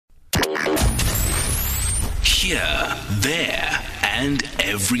Here, there, and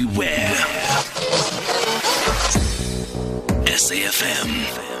everywhere. SAFM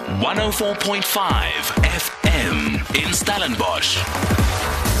 104.5 FM in Stellenbosch.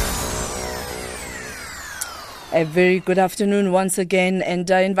 A very good afternoon once again, and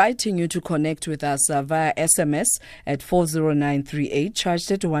inviting you to connect with us via SMS at 40938,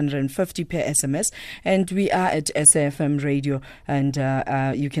 charged at 150 per SMS, and we are at SAFM Radio, and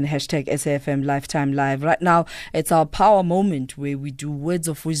you can hashtag SAFM Lifetime Live. Right now, it's our power moment where we do words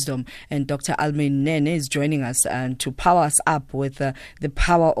of wisdom, and Dr. Nene is joining us to power us up with the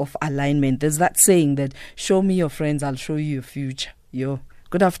power of alignment. There's that saying that, show me your friends, I'll show you your future.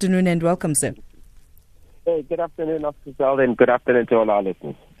 Good afternoon and welcome, sir. Hey, good afternoon, Officer, and good afternoon to all our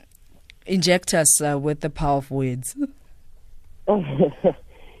listeners. Inject us with the power of words. I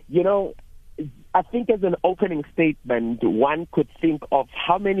think as an opening statement, one could think of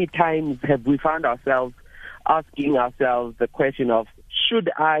how many times have we found ourselves asking ourselves the question of, should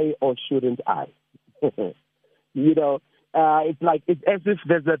I or shouldn't I? It's as if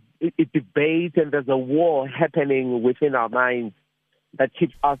there's a debate and there's a war happening within our minds that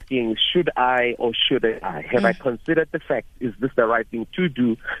keeps asking, should I or shouldn't I? Have I considered the fact? Is this the right thing to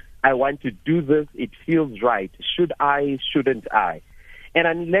do? I want to do this. It feels right. Should I, shouldn't I? And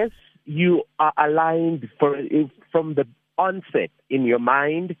unless you are aligned from the onset in your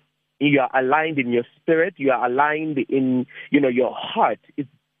mind, you are aligned in your spirit, you are aligned in your heart, it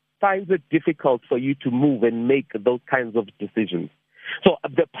finds it difficult for you to move and make those kinds of decisions. So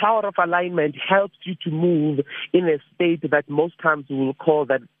the power of alignment helps you to move in a state that most times we will call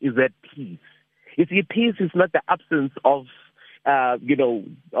that is at peace. You see, peace is not the absence of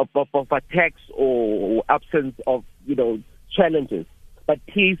attacks or absence of, challenges. But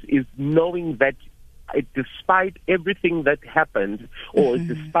peace is knowing that despite everything that happened or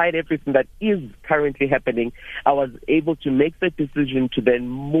despite everything that is currently happening, I was able to make the decision to then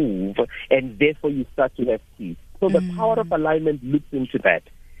move, and therefore you start to have peace. So the power of alignment looks into that.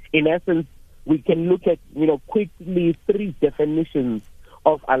 In essence, we can look at, quickly 3 definitions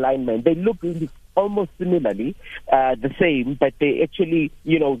of alignment. They look really almost similarly the same, but they actually,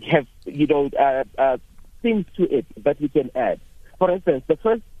 have, things to it that we can add. For instance, the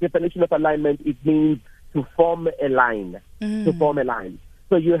first definition of alignment, it means to form a line, to form a line.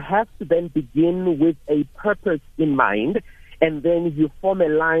 So you have to then begin with a purpose in mind, and then you form a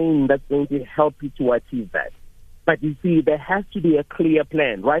line that's going to help you to achieve that. But you see, there has to be a clear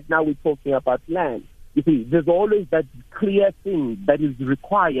plan. Right now we're talking about plan. You see, there's always that clear thing that is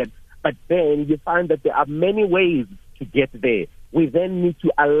required, but then you find that there are many ways to get there. We then need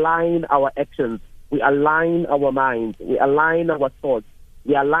to align our actions. We align our minds. We align our thoughts.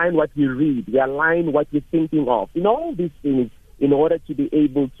 We align what we read. We align what we're thinking of. In all these things, in order to be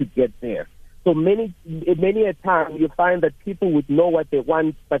able to get there. So many a time you find that people would know what they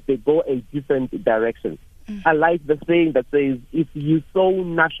want, but they go a different direction. I like the saying that says, if you sow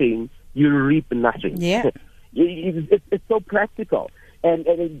nothing, you reap nothing. Yeah. It's so practical. And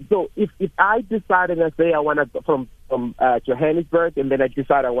so if I decide and I say I want to go from Johannesburg, and then I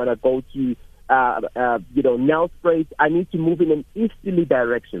decide I want to go to Nelspruit, I need to move in an easterly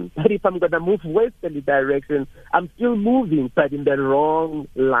direction. But if I'm going to move westerly direction, I'm still moving, but in the wrong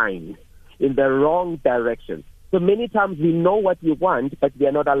line, in the wrong direction. So many times we know what we want, but we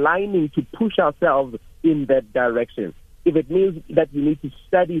are not aligning to push ourselves in that direction. If it means that you need to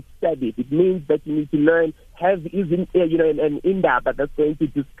study. If it means that you need to learn, have an in-depth that's going to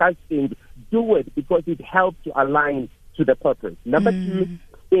discuss things, do it because it helps to align to the purpose. Number 2,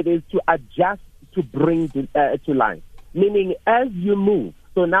 it is to adjust to bring to line. Meaning as you move,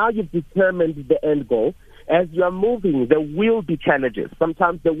 so now you've determined the end goal. As you are moving, there will be challenges.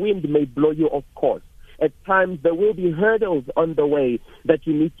 Sometimes the wind may blow you off course. At times, there will be hurdles on the way that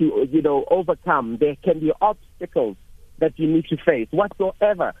you need to, overcome. There can be obstacles that you need to face.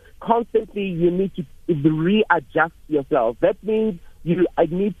 Whatsoever, constantly you need to readjust yourself. That means I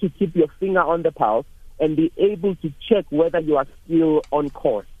need to keep your finger on the pulse and be able to check whether you are still on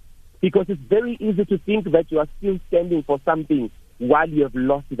course. Because it's very easy to think that you are still standing for something while you have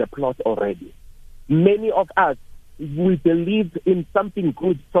lost the plot already. Many of us, we believed in something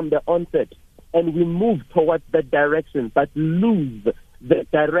good from the onset, and we move towards that direction, but lose the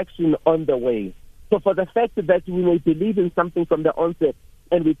direction on the way. So for the fact that we may believe in something from the onset,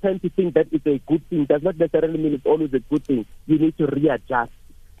 and we tend to think that it's a good thing, does not necessarily mean it's always a good thing. You need to readjust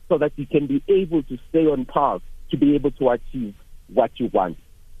so that you can be able to stay on path to be able to achieve what you want.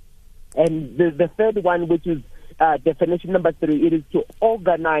 And the third one, which is definition number 3, it is to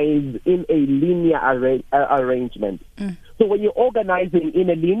organize in a linear arrangement. So when you're organizing in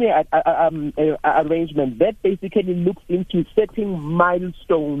a linear arrangement, that basically looks into setting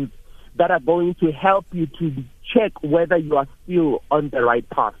milestones that are going to help you to check whether you are still on the right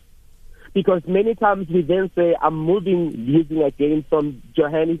path. Because many times we then say, I'm moving, using again from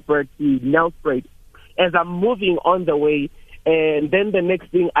Johannesburg to Nelspruit, as I'm moving on the way, and then the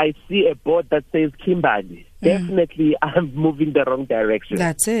next thing I see a board that says Kimberley. Definitely I'm moving the wrong direction.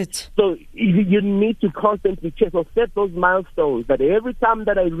 That's it. So you need to constantly check or set those milestones that every time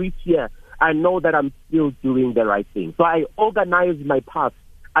that I reach here, I know that I'm still doing the right thing. So I organize my path.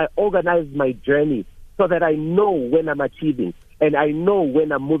 I organize my journey so that I know when I'm achieving and I know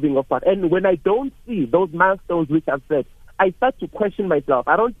when I'm moving off path. And when I don't see those milestones which I've set, I start to question myself.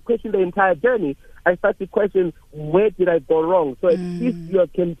 I don't question the entire journey. I start to question, where did I go wrong? So at least you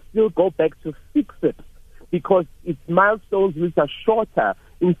can still go back to fix it, because it's milestones which are shorter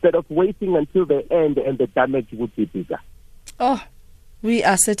instead of waiting until the end and the damage would be bigger. Oh, we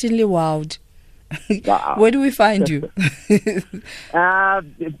are certainly wowed. Wow. Where do we find you? Well,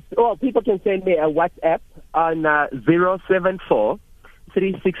 people can send me a WhatsApp on 074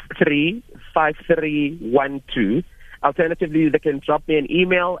 363 5312. Alternatively, they can drop me an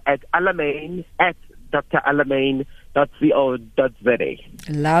email at alamain@dralamain.co.za.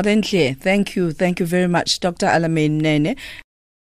 Loud and clear. Thank you. Thank you very much, Dr. Alamain Nene.